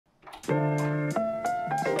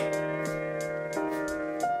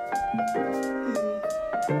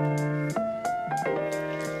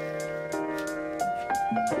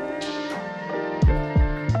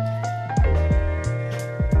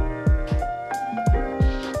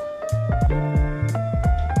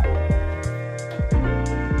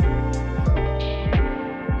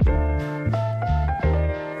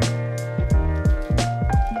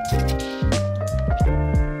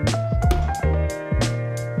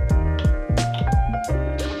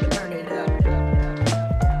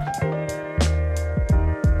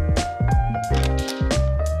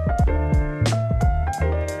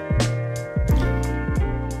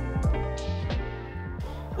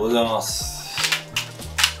おはようございます。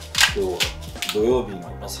今日は土曜日の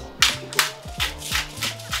朝なんですけど、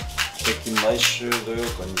最近毎週土曜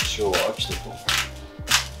か日曜はアキトと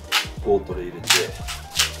コートで入れて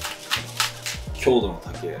強度の高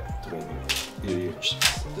いトレーニングを入れるようにしてま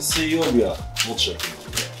す。で、水曜日は持ちだけな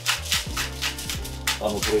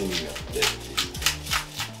んでトレーニングやってっていう、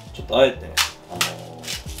ちょっとあえてね、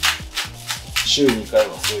週2回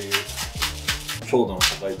はそういう強度の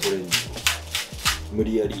高いトレーニングを無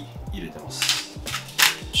理やり入れてます。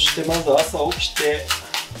そしてまず朝起きて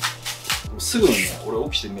すぐにね、俺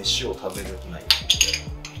起きて飯を食べれないので、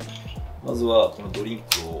まずはこのドリン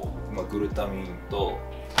クを、グルタミンと、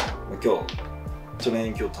今日トレー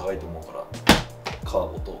ニング強度高いと思うからカ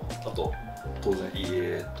ーボと、あと当然あ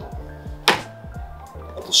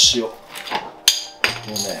と塩、こ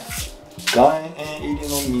のね岩塩入りの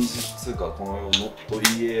水つうか、このノット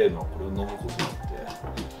EA のこれを飲むことによって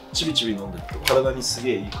ちびちび飲んでると体にす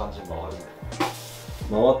げえいい感じに回るんだよ。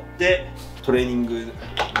回ってトレーニングの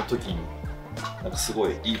時になんかすご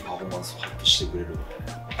いいいパフォーマンスを発揮してくれるので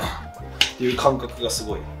っていう感覚がす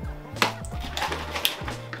ごい。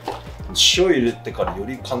塩入れてからよ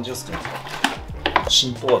り感じやすくなった。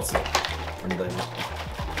浸透圧が問題なく、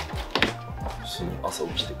普通に朝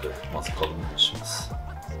起きてからまず確認します。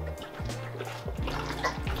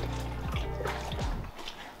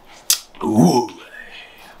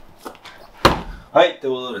はい、とい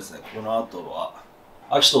うことでですね、この後は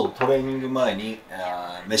アキトトレーニング前に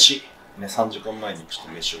飯、ね、3時間前にちょっ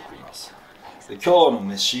と飯を食います。で、今日の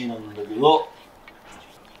飯なんだけど、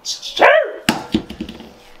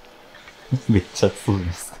めっちゃそう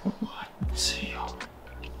ですか。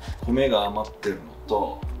米が余ってるの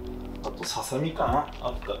と、あとささみかな、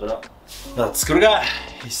あったから、だから作るか、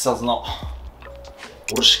必殺の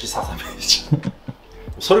おろしきささみ。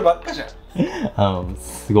そればっかじゃん。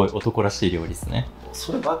すごい男らしい料理ですね。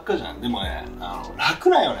そればっかじゃん。でもね、楽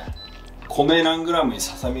なんよね。米何グラムに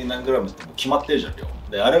ささみ何グラムってもう決まってるじゃん、量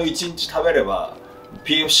で。あれを1日食べれば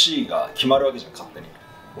PFC が決まるわけじゃん、勝手に。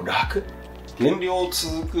もう楽。減量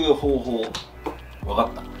続く方法分か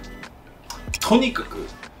った。とにかく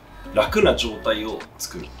楽な状態を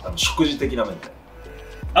作る。食事的な面で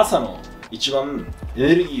朝の一番エ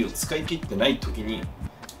ネルギーを使い切ってない時に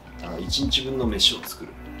1日分の飯を作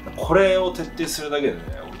る。これを徹底するだけでね、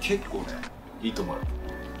俺結構ねいいと思うよ。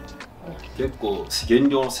結構減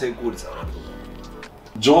量の成功率上がると思う。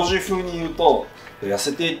ジョージ風に言うと、痩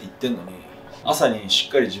せてって言ってんのに朝にし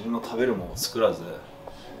っかり自分の食べるものを作らず、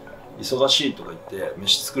忙しいとか言って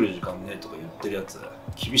飯作る時間ねとか言ってるやつ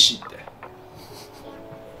厳しいって。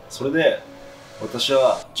それで私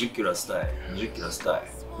は10キロ痩せたい、20キロ痩せたい、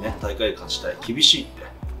ね、大会勝ちたい、厳しいって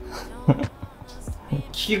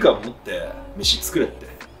危機感持って飯作れって。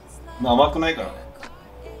甘くないからね、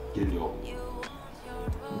減量。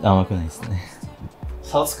甘くないですね。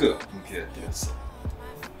差つくよ、本気でやってるやつと。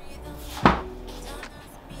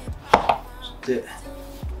そして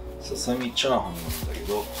ささみチャーハンなんだけ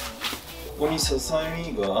ど、ここにささ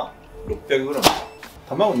みが 600g、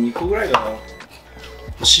 卵2個ぐらいかな。脂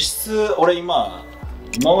質、俺今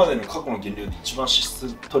までの過去の減量で一番脂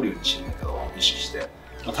質取るようにしてるんだけど、意識して、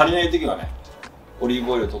足りない時はねオリー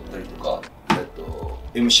ブオイルを取ったりとか、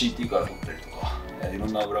MCT から取ったりとか、いろ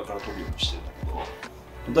んな油から取るようにしてるんだけど、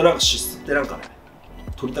本当はなんか脂質ってなんかね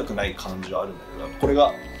取りたくない感じはあるんだけど、これ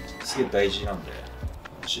がすげえ大事なんで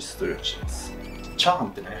脂質取るようにしてます。チャーハン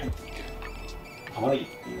って何入ってるっけ？玉ねぎ。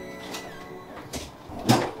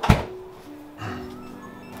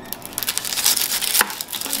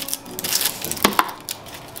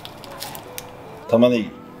玉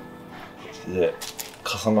ねぎで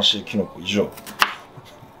かさ増しきのこ以上。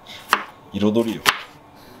彩りよ。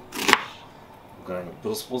プ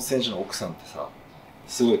ロスポーツ選手の奥さんってさ、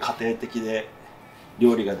すごい家庭的で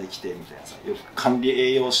料理ができてみたいなさ、よく管理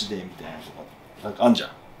栄養士でみたいなとかなんかあんじゃん。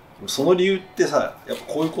その理由ってさ、やっぱ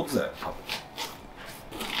こういうことだよ多分。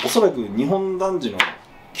おそらく日本男児の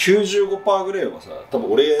 95% ぐらいはさ、多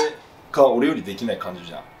分俺よりできない感じ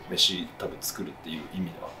じゃん。飯多分作るっていう意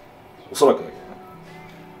味では、おそらくだけどね、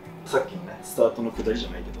さっきのねスタートのくだりじゃ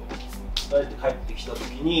ないけど、帰ってきた時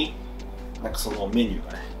になんかそのメニュー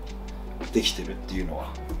がねできてるっていうのはや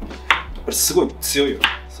っぱりすごい強いよね。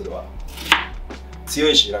それは強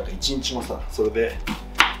いし、なんか一日もさそれで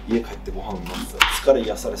家帰ってご飯飲んでさ疲れ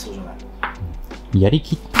癒されそうじゃない？やり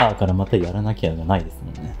きったからまたやらなきゃがないです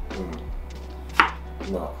もんね。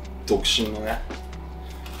まあ独身のね、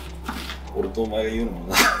俺とお前が言うのも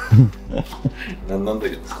なんだ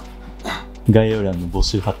けどさ、概要欄の募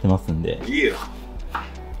集貼ってますんで。いいよ、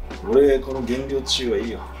俺この減量中はい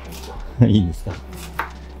いよいいんですか？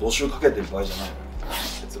募集かけてる場合じゃないのよ、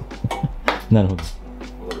結論。なるほど。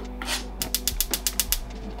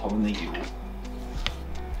玉ねぎを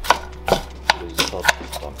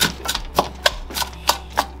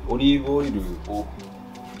オリーブオイルを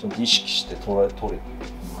ちゃんと意識して取れてるのが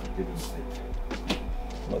出るので、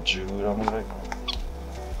まあ 10g ぐらいかな。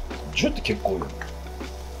10って結構多いよね。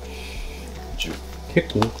10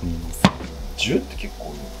結構多く見えます。10って結構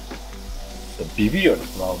多いよね。ビビるよね、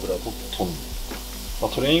この油取るの。ま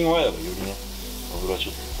あトレーニング前だからよりね、油ち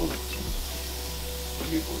ょっと取るっていう。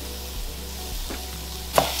オリーブオイル。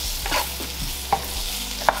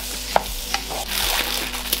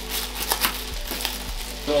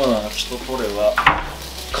今日の基礎トレは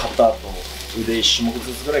肩と腕1種目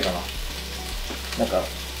ずつぐらいかな。なんか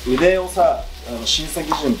腕をさ、審査基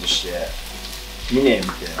準として見ねえみ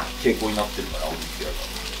たいな傾向になってるから、オリンピ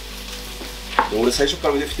アが。で俺最初か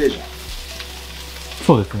ら腕不定じゃん。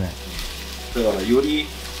そうですね。だからより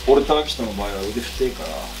俺とアキトの場合は腕不定から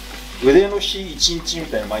腕の日1日み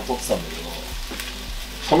たいな前取ってたんだけど、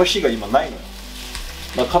その日が今ないのよ。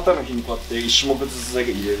まあ、肩の日にこうやって1種目ずつだ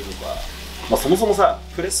け入れるとか、まあ、そもそもさ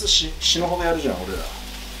プレス死ぬほどやるじゃん俺ら。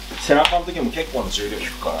背中の時も結構な重量引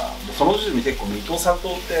くから、もうその時点で結構伊藤さんと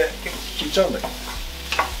って結構効いちゃうんだけど、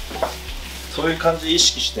そういう感じで意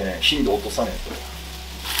識してね頻度落とさねえ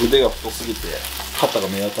と腕が太すぎて肩が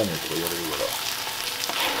目立たねえとか言われるから、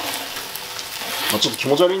まあ、ちょっと気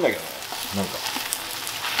持ち悪いんだけどね、なんか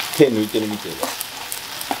手抜いてるみたいだ。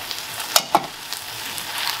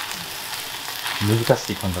難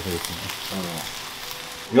しい感覚ですね。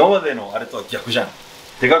今までのあれとは逆じゃん。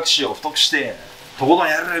でかくしよう、太くしてとことん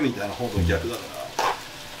やるみたいな方と逆だか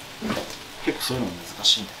ら、結構そういうの難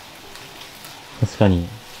しいね。確かに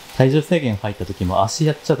体重制限入った時も足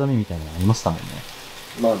やっちゃダメみたいなのありましたもんね。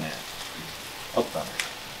まあね、あったね。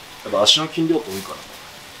やっぱ足の筋量って多いか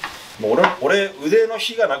らね。もう俺腕の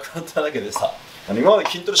日がなくなっただけでさ、今まで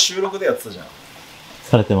筋トレ週6でやってたじゃん。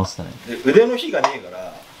されてましたね。で腕の日がねえか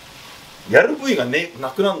らやる部位がな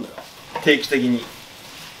くなるんだよ、定期的に。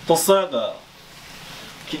とっさなんか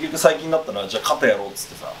結局最近になったらじゃあ肩やろうっつっ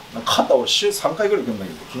てさ、なんか肩俺週3回ぐらい来るんだ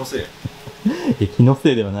けど、気のせい。気の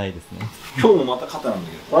せいではないですね。今日もまた肩なん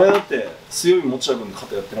だけど、あれだって水曜日持田君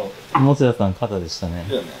肩やってなかったよ。持田さん肩でしたね。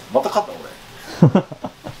だよね、また肩俺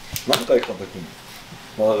何回肩くんの。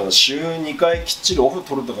まあだから週2回きっちりオフ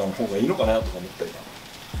取るとかの方がいいのかなとか思ったりな。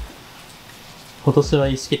今年は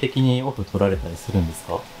意識的にオフ取られたりするんです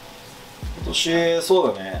か？今年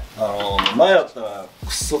そうだね、前だったらく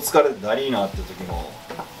っそ疲れてだりーなって時も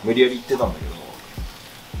無理やり言ってたんだけど、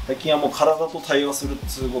最近はもう体と対話するっ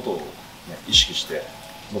つうことを、ね、意識して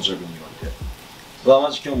持田君に言われて、うわ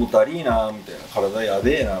マジ今日もうだりーなみたいな、体や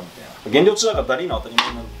べえなみたいな。減量中だからだりーな当たり前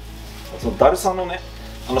なんだ。そのだるさのね、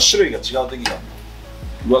種類が違う時がある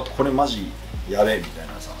の。うわこれマジやべえみたい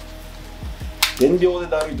なさ、減量で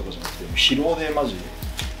だるいとかじゃなくて疲労でマジ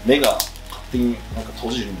目が勝手になんか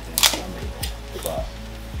閉じるみたいな感じなんだけどとか、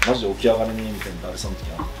マジで起き上がれねえみたいなだるさの時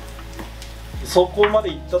ある。そこま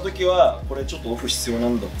で行った時はこれちょっとオフ必要な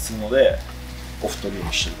んだっつうのでオフ取るよう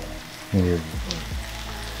にしてるかな。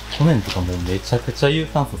去年とかもめちゃくちゃ有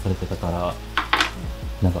酸素されてたから、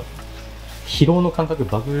なんか疲労の感覚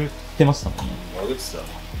バグってましたもんね。バグってた。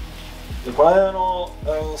でこの間の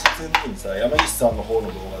撮影の時にさ、山岸さんの方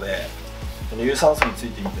の動画で有酸素につい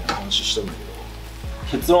てみたいな話したんだけ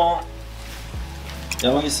ど、結論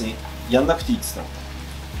山岸さんやんなくていいって言ってたの。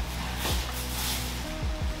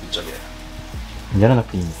ぶっちゃけやらな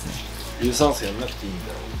くていいんですね。有酸素やんなくていいみたい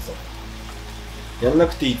なこと言ってたの。やんな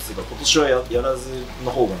くていいっつうか、今年は やらず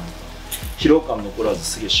の方がなんか疲労感残らず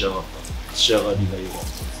すげえ仕上がりが良かったです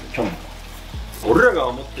よ、去年は。俺らが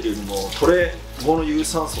思ってるよりもトレ後の有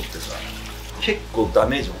酸素ってさ結構ダ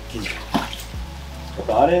メージ大きいんじゃん。やっ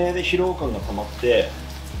ぱあれで疲労感が溜まって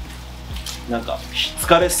なんか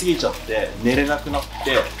疲れすぎちゃって寝れなくなっ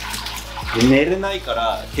て、で寝れないか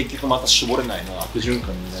ら結局また絞れないのが悪循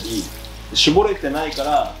環になり、絞れてないか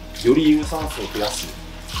らより有酸素を増やす、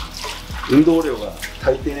運動量が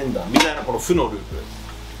足りてねえんだみたいなこの負のルー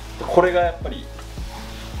プ、これがやっぱり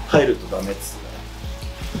入るとダメっつってたね。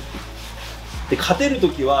で勝てる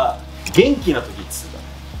時は元気な時っつって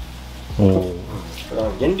たね。だか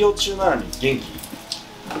ら減量中なのに元気っ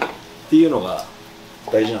ていうのが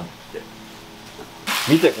大事なんだって。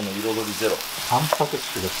見てこの彩りゼロ。タンパク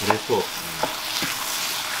質が取れそう。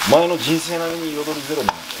前の人生並みに彩りゼロに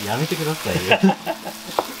なった。やめてくださいよ。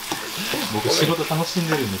僕仕事楽しん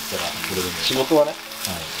でるんですから、これでも。仕事はね。はい。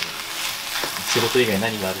仕事以外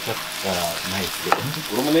何があるかって言ったらないですけど。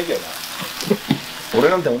俺もねえけどな。俺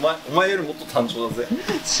なんてお前よりもっと単調だぜ。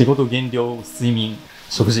仕事、減量、睡眠、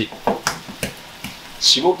食事。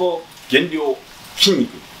仕事、減量、筋肉、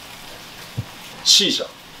C 社、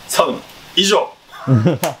サウナ、以上。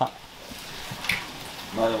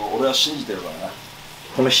まあでも俺は信じてるからな。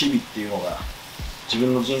この日々っていうのが自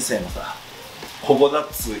分の人生のさ、ここだっ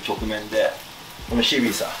つう局面でこの日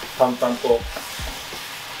々さ、淡々と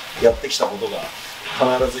やってきたことが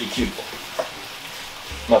必ず生きると。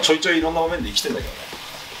まあちょいちょいいろんな場面で生きてんだけどね。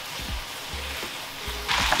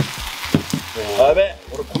やべえ、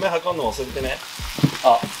俺米測るの忘れてね。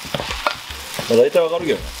まあ大体わかる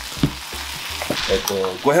けどね。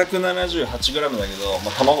578g だけど、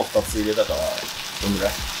まあ、卵2つ入れたからどんぐら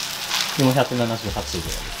い478ぐらいで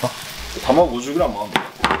すか。卵 50g あんの。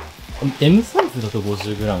 M サイズだと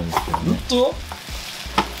 50g ですけどね。ほんと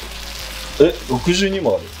62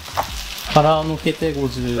もある。殻のけて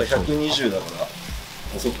50。120だから。あ、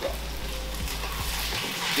そっか。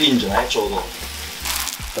いいんじゃない、ちょうど。だか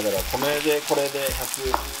ら米でこれで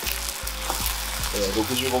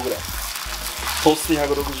165ぐらい。トースト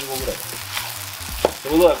165ぐらい。って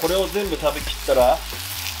ことはこれを全部食べきったら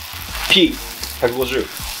P150、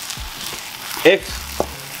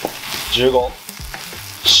F15、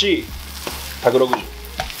C160。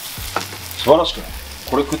素晴らしくない？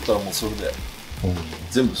これ食ったらもうそれで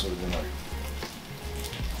全部それでなるよ。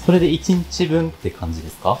それで1日分って感じで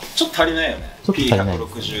すか？ちょっと足りないよね。ちょっと足りないで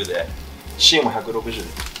す。P160 で C も160で、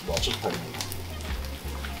まあちょっと足りない。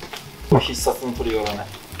これ必殺の鶏ガラね。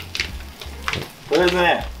とりあえず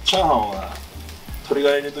ね、チャーハンは鶏ガ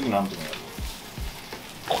ラ入れるときなんていうのやる。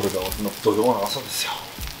これが俺の土曜の朝ですよ。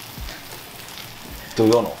土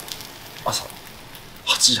曜の朝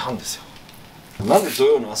8時半ですよ。なんで土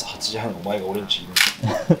曜の朝8時半お前が俺ん家いるの？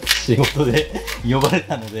仕事で呼ばれ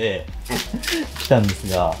たので来たんで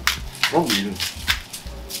すが。なんでいるんで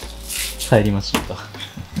すか？帰りましょうか。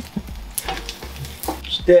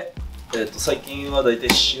そして、最近は大体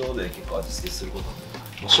塩で結構味付けすることなんで、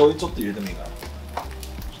醤油ちょっと入れてもいいかな。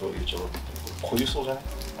醤油ちょっと濃ゆそうじゃない？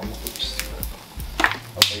あんま濃ゆしすぎないから。あん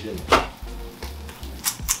ま入れるの。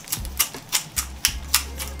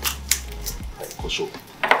はい、胡椒。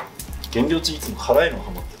減量中いつも辛いのが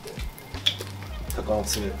ハマってて、鷹の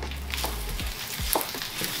詰める。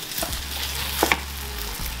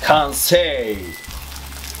完成。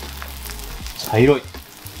茶色い。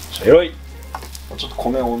茶色い。ちょっと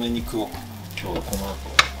米多めに食おう。今日この後。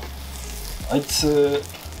あいつ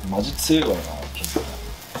マジ強いからな。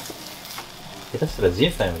下手したらジ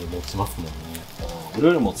ンさんより持ちますもんね。い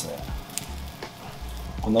ろいろ持つね。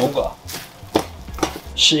こんなもんか。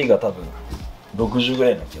C が多分60ぐら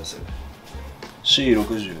いな気がする。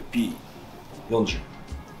C60、P45、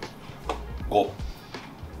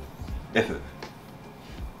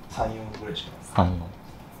F34 ぐらいしかない。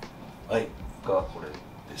はい、がこれ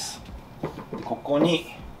です。でここ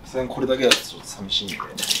にさすがにこれだけだとちょっと寂しいんで、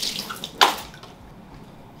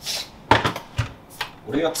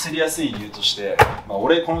俺が釣りやすい理由として、まあ、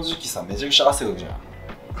俺この時期さめちゃくちゃ汗かくじゃん。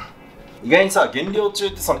意外にさ減量中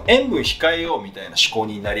ってその塩分控えようみたいな思考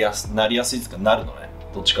になりやすいとかなるのね。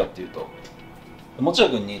どっちかっていうと持田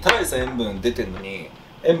君にただでさえ塩分出てんのに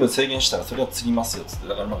塩分制限したらそれは釣りますよっつって。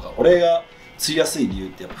だからなんか俺が釣りやすい理由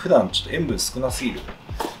ってやっぱ普段ちょっと塩分少なすぎるっ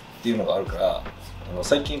ていうのがあるから、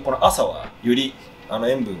最近この朝はより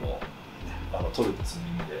塩分を取るっていう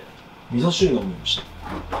意味で味噌汁飲むようにしてる。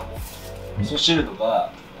味噌汁と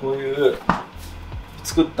かこういう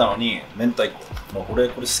作ったのに明太子、まあ、俺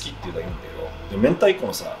これ好きっていうだけなんだけど、で明太子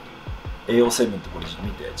のさ栄養成分ってこれ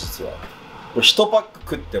見て、実はこれ1パック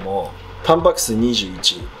食ってもタンパク質21、脂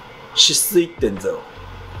質 1.0、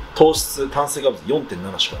糖質炭水化物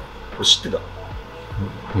 4.7 しかない。これ知ってた？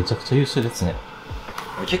めちゃくちゃ優秀ですね。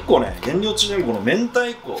結構ね、減量中でもこの明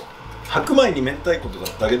太子、白米に明太子とか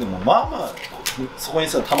だけでもまあまあそこに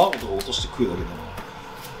さ卵とか落として食うだけでも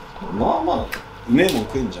まあまあうめえもん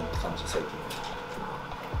食えんじゃんって感じ。最近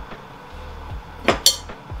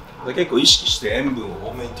で結構意識して塩分を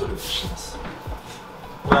多めに取るようにしてます。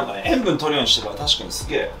これなんかね、塩分取るようにしてから確かにす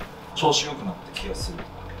げえ調子良くなった気がする。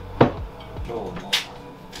今日の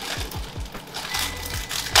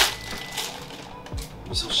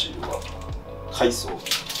味噌汁は海藻。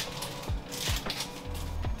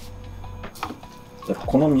やっぱ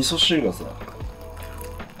この味噌汁がさ、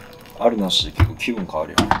あるなしで結構気分変わ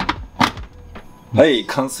るよ。はい、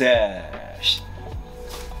完成。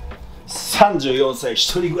34歳一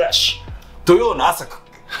人暮らし、土曜の朝8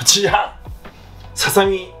時半、ささ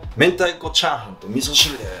み明太子チャーハンと味噌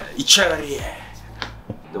汁でいっちゃ上がり。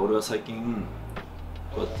で、俺は最近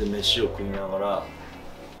こうやって飯を食いながら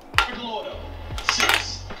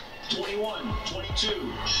去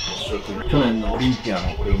年のオリンピア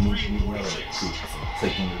のこれを見ながら食う最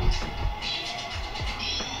近のルーティン。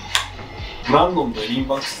ブランドンとエリン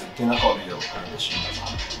バックスで手仲悪いだろうって話になった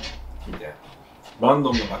聞いて、ブラン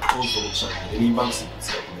ドンのラクトーストをしたのにエリンバックスに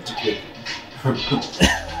使うとめっちゃ切れてる。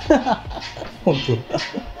本当だ。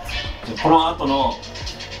この後の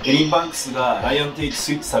エリンバンクスがライオンテイチ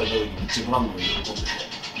スイッチされた時にめっちゃブランドンが喜んでて、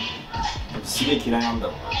すげえ嫌いなんだ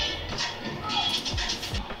ろうな。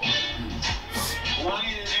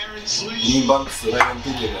エリンバンクスとライオンテ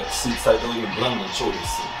イチがスイッチされた時にブランドン超嬉し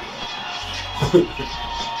そうって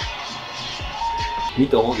見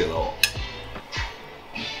て思うけど、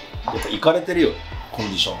やっぱイカれてるよ、コン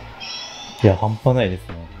ディション。いや、半端ないです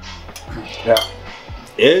ね。いや、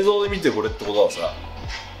映像で見てこれってことはさ、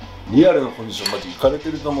リアルのコンディションマジイカれて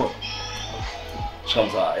ると思うよ。しか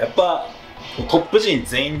もさ、やっぱトップ陣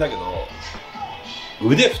全員だけど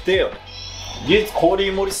腕太えよね。唯一コーリ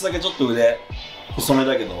ー・モリスだけちょっと腕細め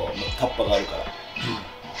だけどタッパがあるから、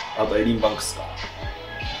あとエリン・バンクスか。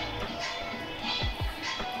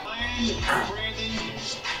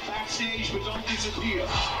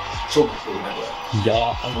超かっこいいねこれ。い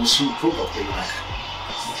やー、超かっこいいね。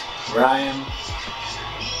ライアン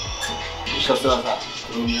ひたすらさ、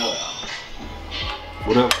これを見ながら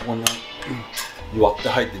俺はここに割って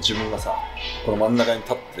入って自分がさ、この真ん中に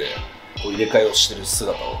立ってこう入れ替えをしてる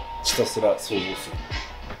姿をひたすら想像する。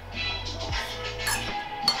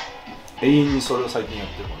永遠にそれを最近やっ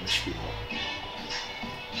てるこの飯食うの。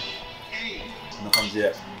こんな感じ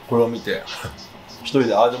でこれを見て一人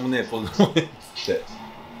でああでもねえこうでもねえっつって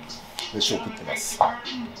飯を食ってます。で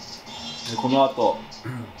この後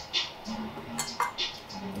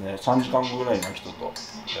ね、3時間後ぐらいの人と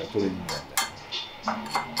トレーニングやって、頑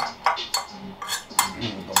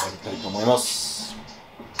張りたいと思います。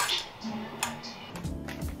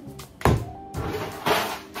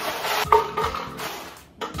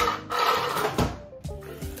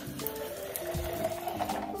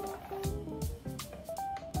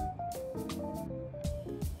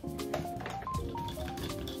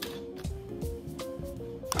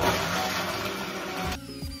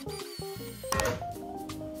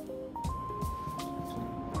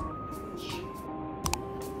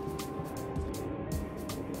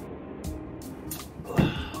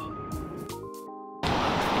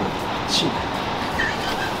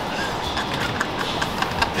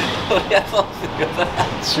そりゃそう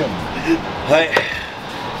ですよ。はい。という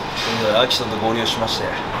ことで、アキさんと合流しまして、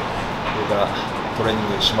これからトレーニン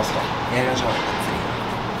グしますか。やりましょう。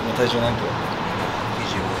今体重何キロ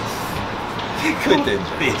？95です。増えてんじ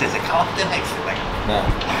ゃん。いや、変わってないですよ。なあ、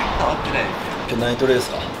変わってないですよ。今日何トレです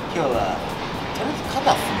か？今日はとりあえず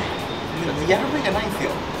肩っすね。やる部位がないんです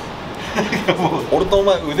よ。俺とお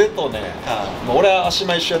前腕とね、まあ、俺は足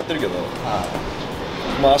前一緒やってるけど、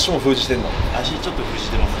まあ足も封じてんの。足ちょっと封じ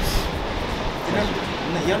てます。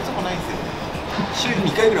やるとこないんですよ。週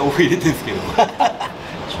2回ぐらいオフ入れてるんですけど。それか。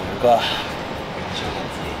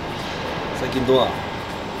最近どうなの？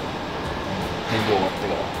減量終わって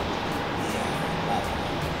から。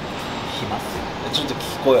暇っすよ。ちょっと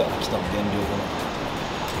聞こうよ、秋田の減量後の。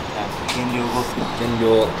減量後っすか？減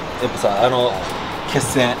量、やっぱさ、決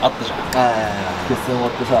戦あったじゃん。決戦終わ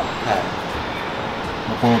ってさ、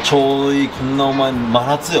このちょうどいい、こんなお前真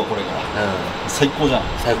夏よこれから、最高じゃん。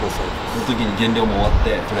最高最高。その時に減量も終わって、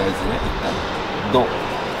とりあえずね、一旦ど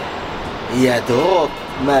う？いや、どう、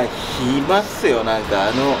まあ暇っすよ。なんか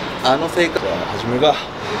あの生活。じゃあ始めるか。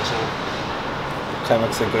開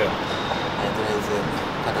幕戦くれよ。とりあえず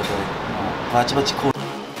肩とバチバチこう。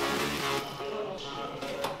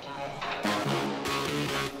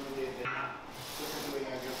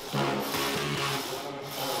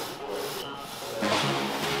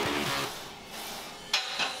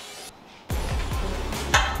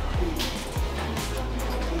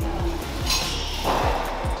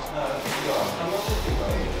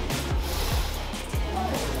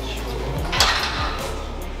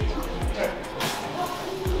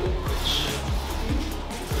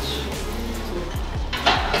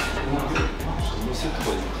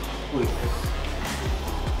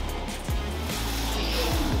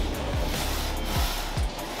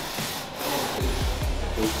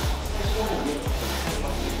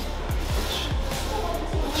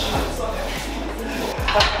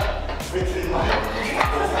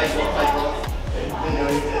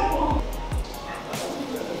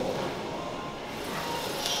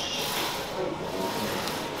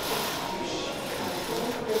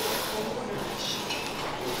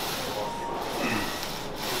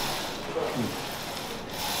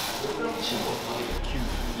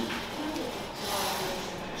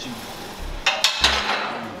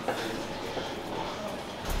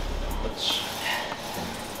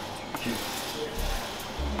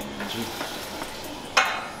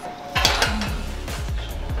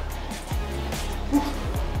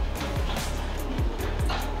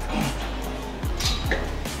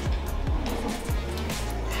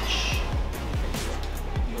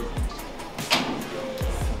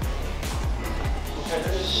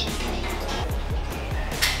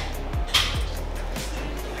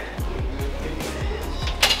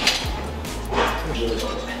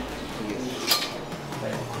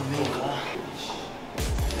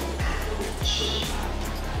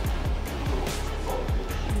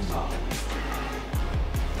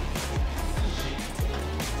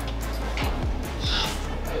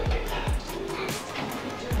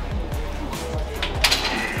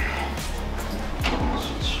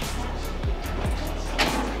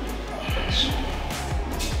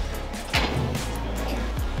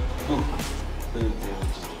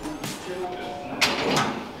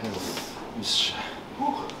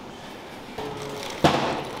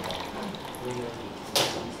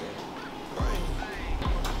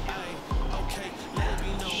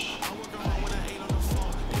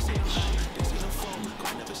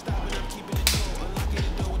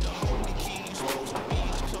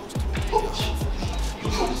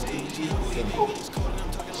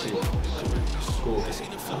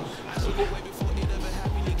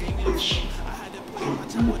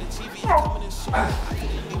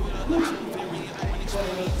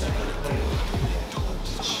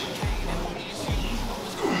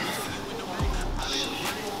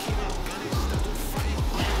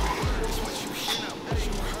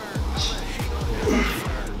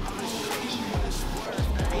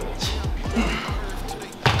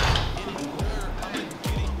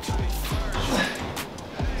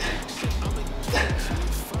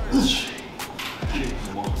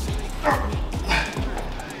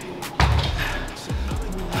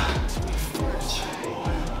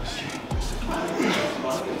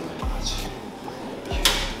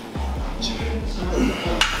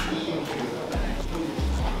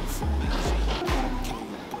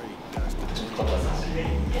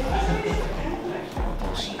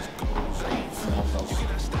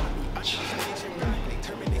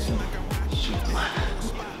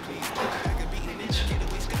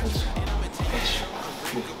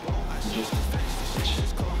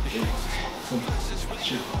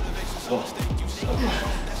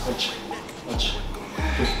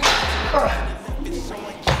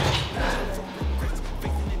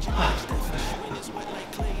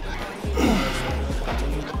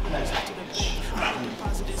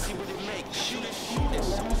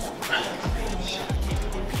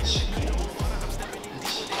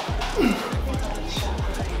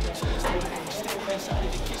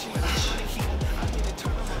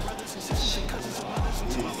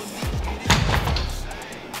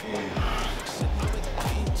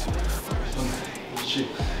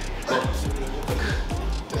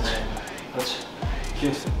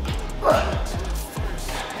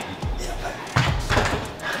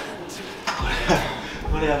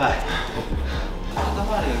これやばい。肩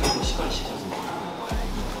周りが結構しっかりしてる。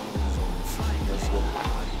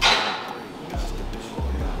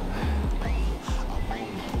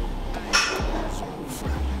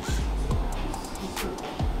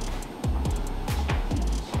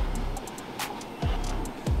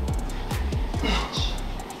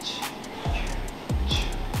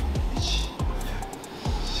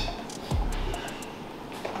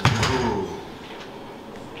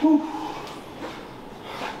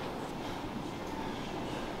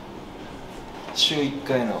週1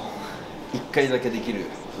回の1回だけできる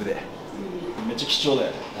腕、めっちゃ貴重だ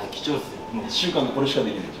よね。貴重ですよ。もう1週間でこれしか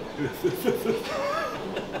できないじゃ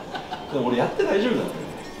ん。でも俺やって大丈夫だね。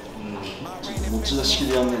持ち出し式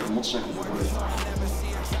でやんねえと持ちなくてもこれ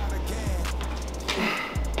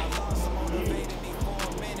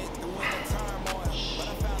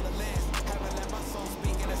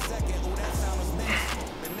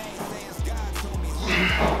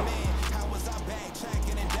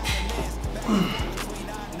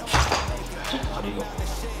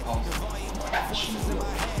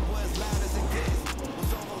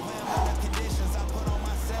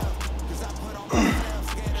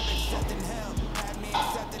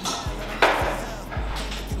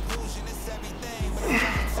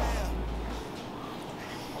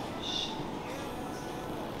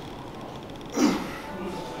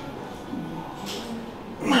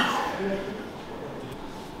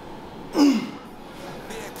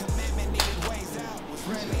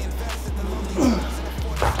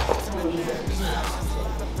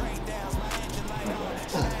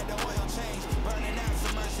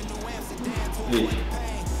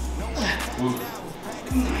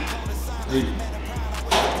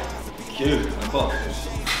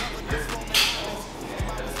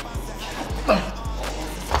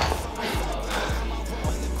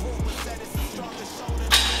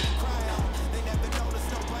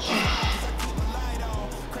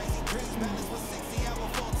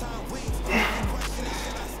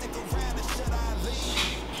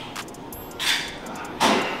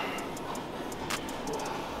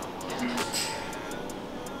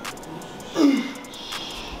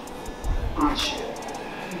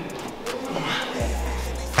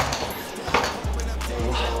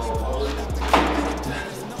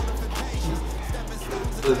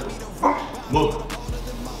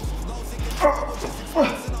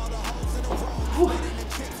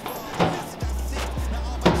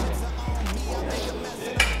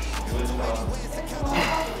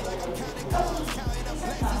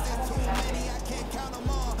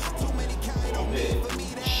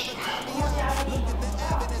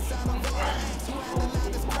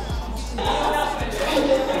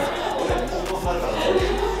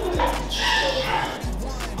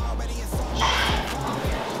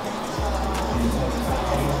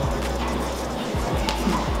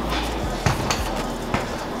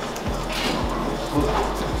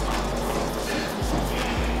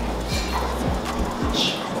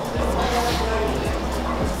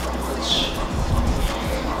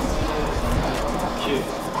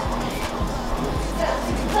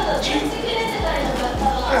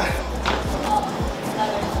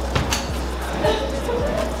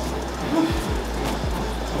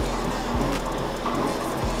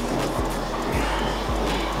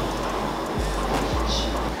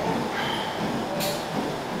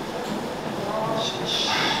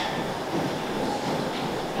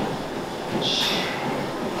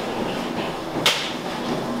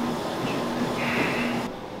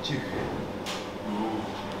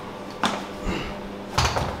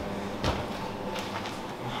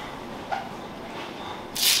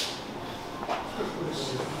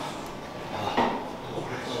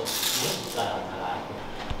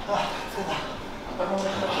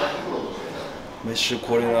毎週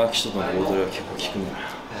これの秋とかの踊りは結構効くんだな。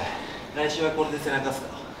来週はこれで背中っすか？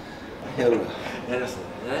やる。やりますね。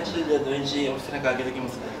来週じゃあ土日俺背中上げてきま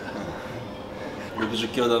すね。60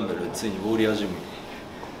キロダンベルついにウォーリアジム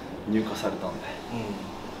に入荷されたんで、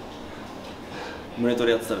胸ト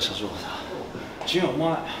レやってたら社長がさ「ジンお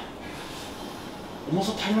前重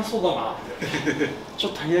さ足りなそうだな」って「ちょ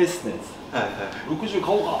っと足りないっすね」っつって「60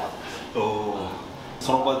買おうか」おお。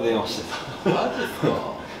その場で電話してた。マジですか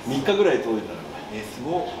3日ぐらい届いたらす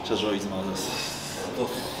ごっ。社長いつもありがとうご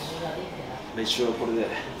ざいます。来週はこれで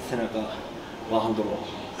背中ワンハンドロ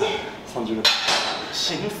ー30秒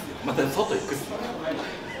死ぬっすよ。また外行くっすよ。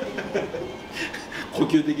呼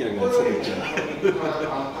吸できなくなって外行っちゃう。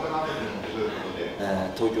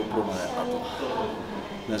東京プロまであと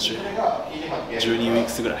何週12ウィーク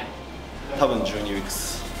スぐらい、多分12ウィーク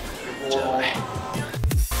スじゃない。